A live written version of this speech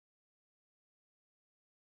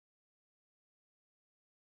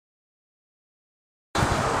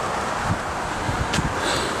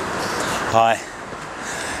Hi,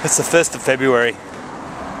 it's the 1st of February,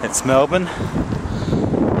 it's Melbourne,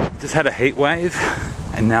 just had a heat wave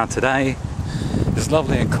and now today is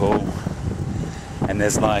lovely and cool and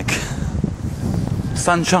there's like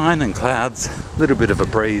sunshine and clouds, a little bit of a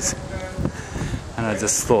breeze, and I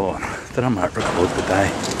just thought that I might record the day.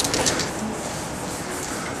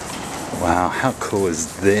 Wow, how cool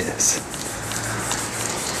is this?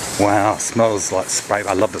 Wow, smells like spray.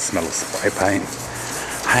 I love the smell of spray paint.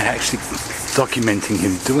 I actually documenting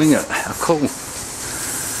him doing it. How cool.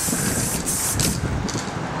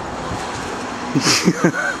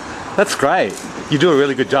 That's great. You do a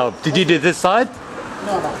really good job. Did you do this side?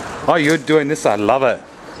 No. Oh, you're doing this side. Love it.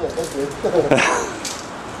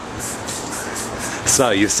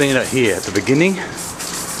 So you've seen it here at the beginning.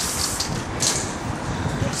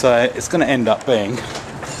 So it's going to end up being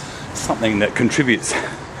something that contributes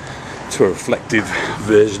to a reflective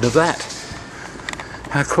version of that.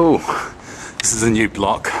 How cool. This is a new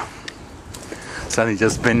block. It's only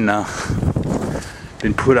just been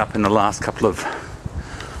put up in the last couple of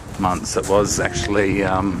months. It was actually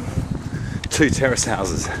 2 terrace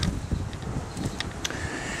houses.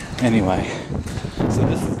 Anyway, so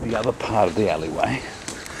this is the other part of the alleyway.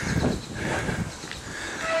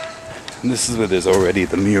 And this is where there's already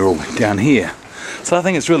the mural down here. So I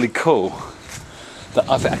think it's really cool that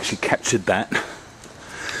I've actually captured that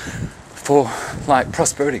for like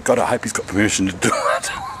prosperity. God, I hope he's got permission to do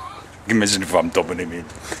it. Imagine if I'm dobbing him in.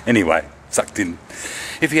 Anyway, sucked in.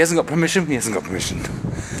 If he hasn't got permission, he hasn't got permission.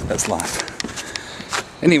 That's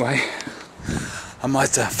life. Anyway, I might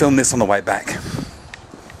film this on the way back.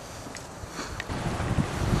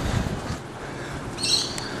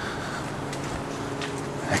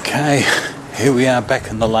 Okay, here we are back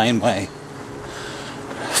in the laneway.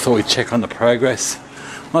 Thought we'd check on the progress.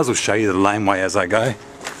 Might as well show you the laneway as I go.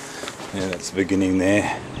 Yeah, that's the beginning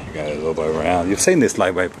there. You go all the way around. You've seen this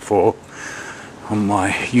laneway before on my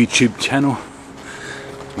YouTube channel.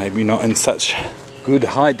 Maybe not in such good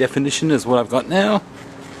high definition as what I've got now.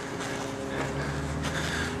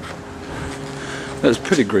 But it's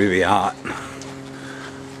pretty groovy art.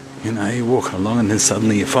 You know, you're walking along and then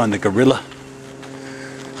suddenly you find a gorilla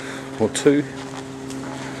or two.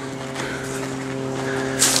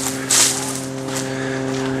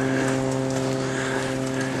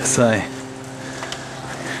 So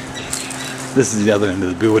this is the other end of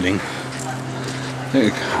the building.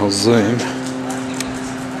 There, I'll zoom.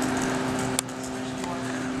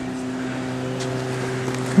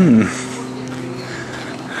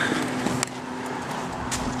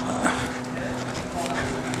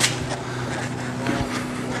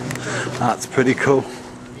 That's pretty cool.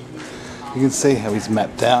 You can see how he's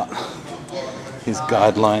mapped out his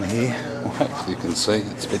guideline here. Well, hopefully you can see,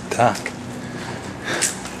 it's a bit dark.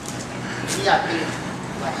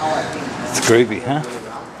 It's groovy, huh?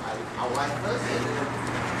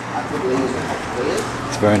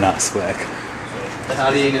 It's very nice work.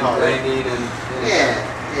 Cutting and blending and... Yeah.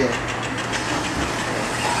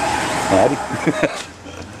 Howdy.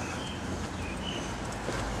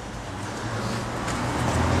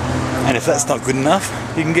 And if that's not good enough,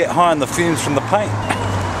 you can get high on the fumes from the paint.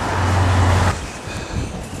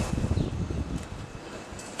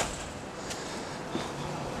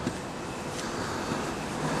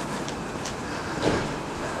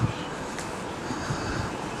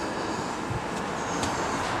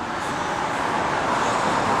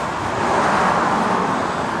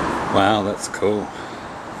 Wow, that's cool.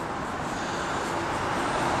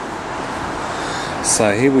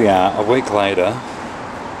 So here we are, a week later.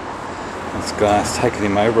 This guy's taken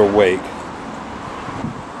him over a week.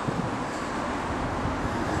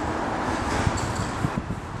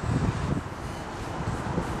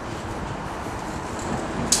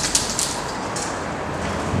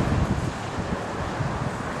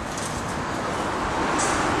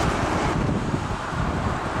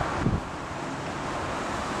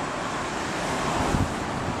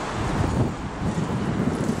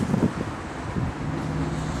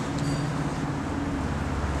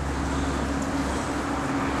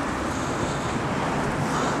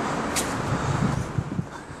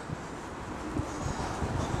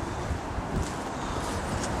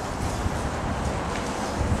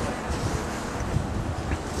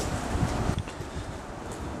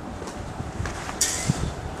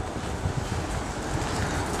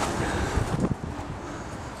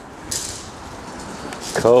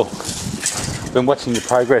 Cool. Been watching your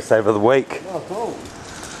progress over the week. Oh, cool.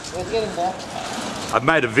 We're getting there. I've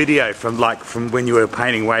made a video from when you were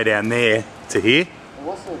painting way down there to here.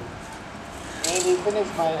 Awesome. Maybe finish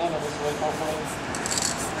by the end of this week, hopefully.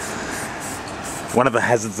 One of the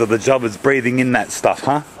hazards of the job is breathing in that stuff,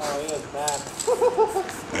 huh? Oh, yeah, it's bad.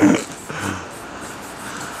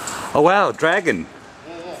 Oh wow, dragon.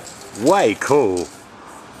 Way cool.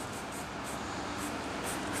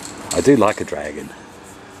 I do like a dragon.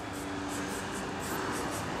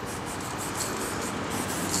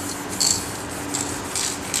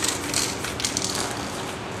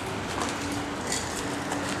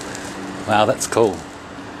 Wow, that's cool.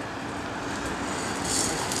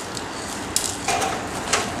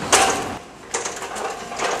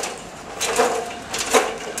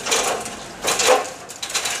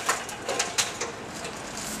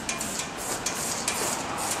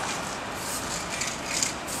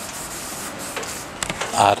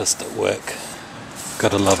 Artist at work.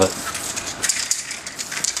 Gotta love it.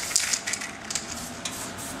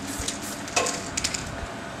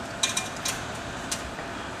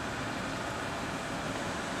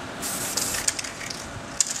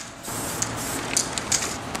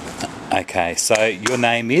 Okay, so your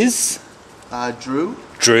name is? Drew.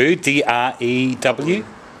 Drew, D-R-E-W.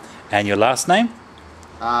 And your last name?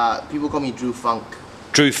 People call me Drew Funk.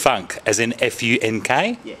 Drew Funk, as in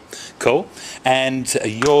F-U-N-K? Yeah. Cool. And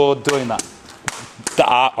you're doing the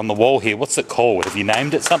art on the wall here. What's it called? Have you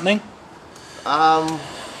named it something?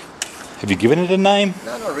 Have you given it a name?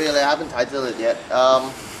 No, not really. I haven't titled it yet.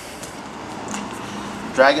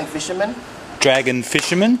 Dragon Fisherman. Dragon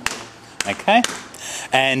Fisherman. Okay.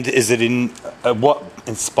 And is it in what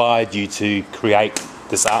inspired you to create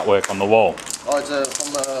this artwork on the wall? Oh, it's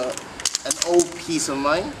from an old piece of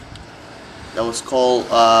mine that was called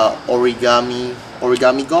Origami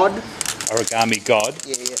God. Origami God.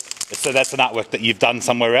 Yeah, yeah. So that's an artwork that you've done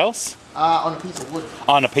somewhere else? On a piece of wood.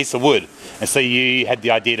 On a piece of wood. And so you had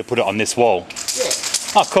the idea to put it on this wall? Yeah.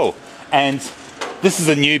 Oh, cool. And this is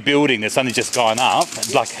a new building that's only just gone up.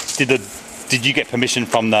 Like, did you get permission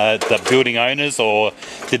from the building owners, or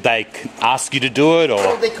did they ask you to do it, or?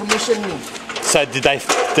 Oh, they commissioned me. So did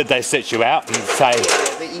they set you out and say?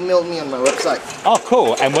 Yeah, they emailed me on my website. Oh,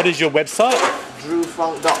 cool. And what is your website?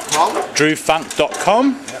 DrewFunk.com.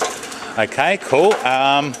 DrewFunk.com. Yep. Okay, cool.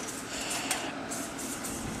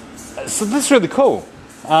 So this is really cool.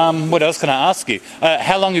 What else can I ask you?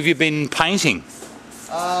 How long have you been painting?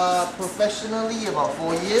 Professionally, about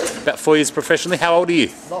 4 years. About 4 years professionally. How old are you?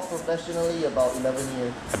 Not professionally, about 11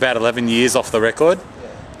 years. About 11 years off the record.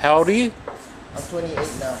 Yeah. How old are you? I'm 28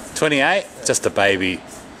 now. 28? Yeah. Just a baby.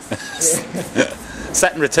 Yeah.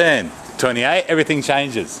 Saturn return. 28. Everything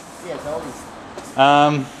changes. Yeah, totally.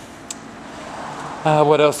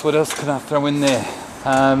 What else can I throw in there?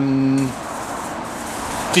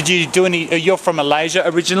 Did you do any? You're from Malaysia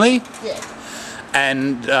originally? Yeah.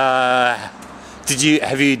 And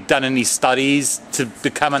have you done any studies to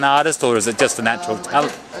become an artist, or is it just a natural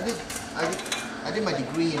talent? I did my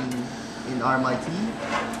degree in RMIT.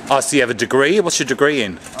 Oh, so you have a degree? What's your degree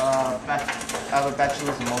in? I have a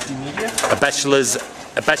bachelor's in multimedia.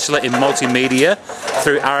 A bachelor in multimedia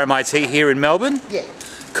through RMIT here in Melbourne? Yeah.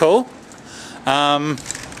 Cool.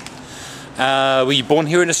 Were you born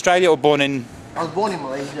here in Australia or born in? I was born in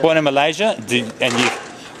Malaysia. Born in Malaysia.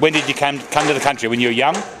 When did you come to the country? When you were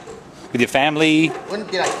young, with your family? When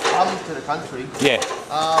did I come to the country? Yeah.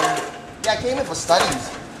 Yeah, I came here for studies.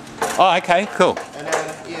 Oh, okay, cool. And then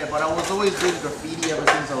but I was always doing graffiti ever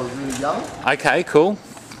since I was really young. Okay, cool.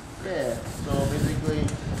 Yeah. So basically.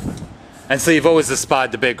 And so you've always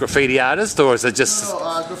aspired to be a graffiti artist, or is it just?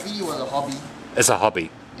 No, graffiti was a hobby. It's a hobby.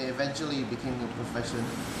 Eventually it became a profession.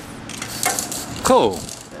 Cool.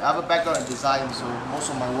 I have a background in design, so most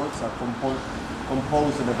of my works are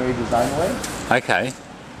composed in a very design way. Okay.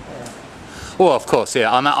 Yeah. Well, of course,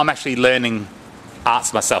 yeah. I'm actually learning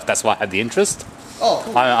arts myself. That's why I had the interest. Oh,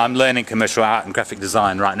 cool. I'm learning commercial art and graphic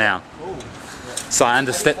design right now. Cool. Yeah. So I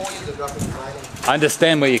understand. 4 years of graphic designing. I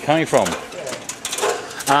understand where you're coming from.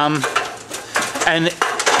 Yeah. And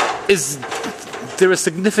is there a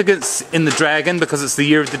significance in the dragon because it's the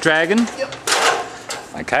year of the dragon? Yep.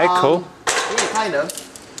 Okay, cool. Yeah, kind of.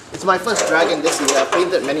 It's my first dragon this year. I've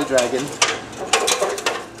painted many dragons.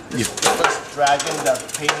 This is the first dragon that I'm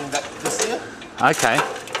painting this year. Okay.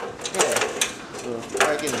 Yeah. So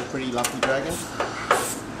dragon is a pretty lucky dragon.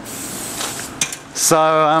 So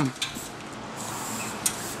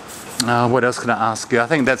what else can I ask you? I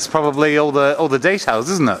think that's probably all the details,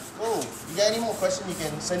 isn't it? Oh, you got any more questions? You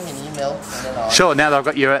can send me an email and then I'll. Sure. Now that I've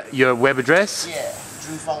got your web address. Yeah,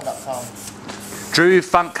 DrewFunk.com.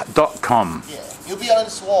 DrewFunk.com. Yeah, it'll be on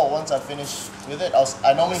this wall once I finish with it.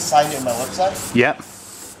 I normally sign it in my website. Yep. Yeah.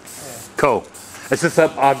 Cool. It's just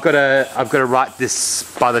that I've got to write this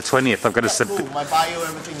by the 20th. I've got to submit. Cool. My bio,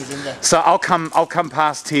 everything is in there. So I'll come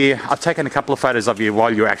past here. I've taken a couple of photos of you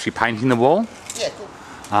while you're actually painting the wall. Yeah, cool.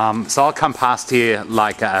 So I'll come past here,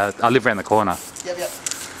 like, I live around the corner. Yep, yep.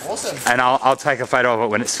 Awesome. And I'll take a photo of it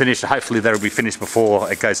when it's finished. Hopefully that'll be finished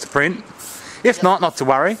before it goes to print. If not to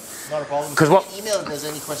worry. Not a problem. Because email if there's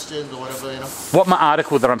any questions or whatever, you know. what my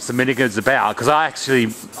article that I'm submitting is about, because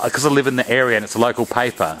I live in the area and it's a local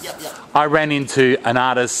paper. Yep, yep. I ran into an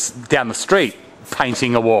artist down the street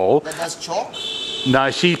painting a wall. That does chalk?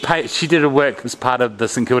 No, she did her work as part of the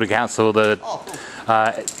St Kilda Council. Oh,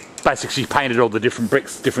 cool. Basically, she painted all the different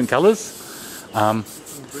bricks, different colours.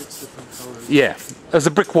 Different bricks, different colours. Yeah, it was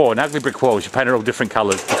a brick wall, an ugly brick wall. She painted all different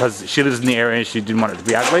colours because she lives in the area and she didn't want it to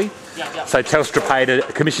be ugly. Yep, yep. So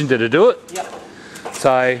Telstra commissioned her to do it. Yep.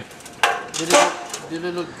 So. Did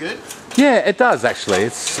it look good? Yeah, it does actually.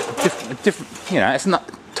 It's different. You know, it's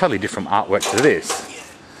not totally different artwork to this.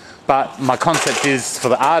 But my concept is for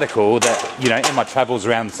the article that, you know, in my travels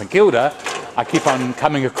around St Kilda, I keep on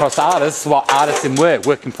coming across artists, artists in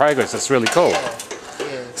work in progress. It's really cool. Yeah.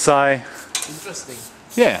 Yeah. So. Interesting.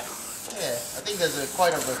 Yeah. Yeah, I think there's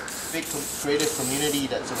quite a big creative community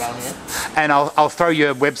that's around here. And I'll throw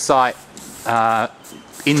your website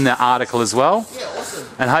in the article as well. Yeah, awesome.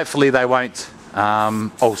 And hopefully they won't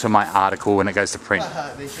alter my article when it goes to print.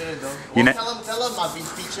 They shouldn't though. Well, You know, tell them I've been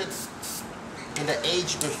featured in the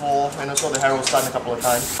Age before and also the Herald Sun a couple of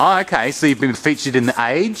times. oh, okay. So you've been featured in the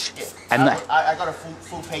Age, Yeah, and I got a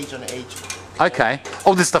full page on the Age. okay.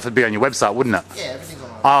 All this stuff would be on your website, wouldn't it? Yeah, everything's on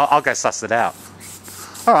my I'll go suss it out.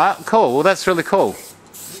 All right, cool. Well, that's really cool.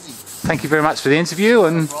 Easy. Thank you very much for the interview,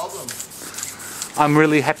 and No problem. I'm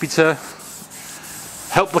really happy to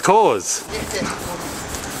help the cause.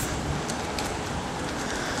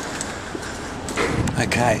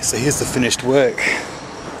 Okay, so here's the finished work.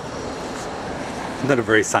 Not a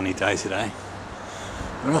very sunny day today,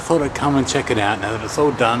 but I thought I'd come and check it out now that it's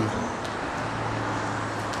all done.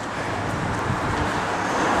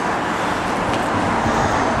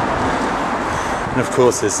 And of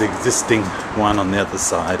course there's the existing one on the other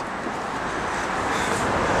side.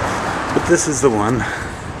 But this is the one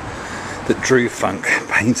that Drew Funk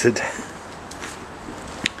painted.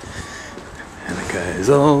 And it goes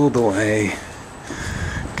all the way,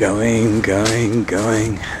 going,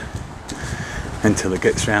 until it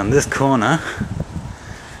gets around this corner.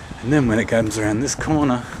 And then when it comes around this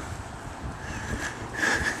corner,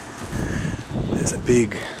 there's a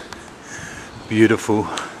big, beautiful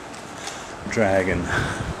dragon.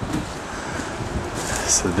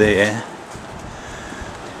 So there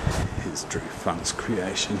is Drew Funk's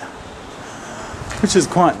creation, which is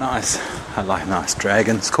quite nice. I like nice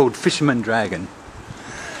dragon. It's called Fisherman Dragon.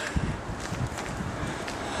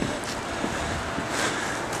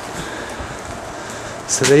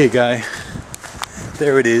 So there you go.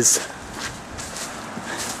 There it is.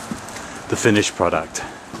 The finished product.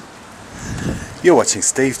 You're watching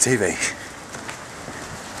Steve TV.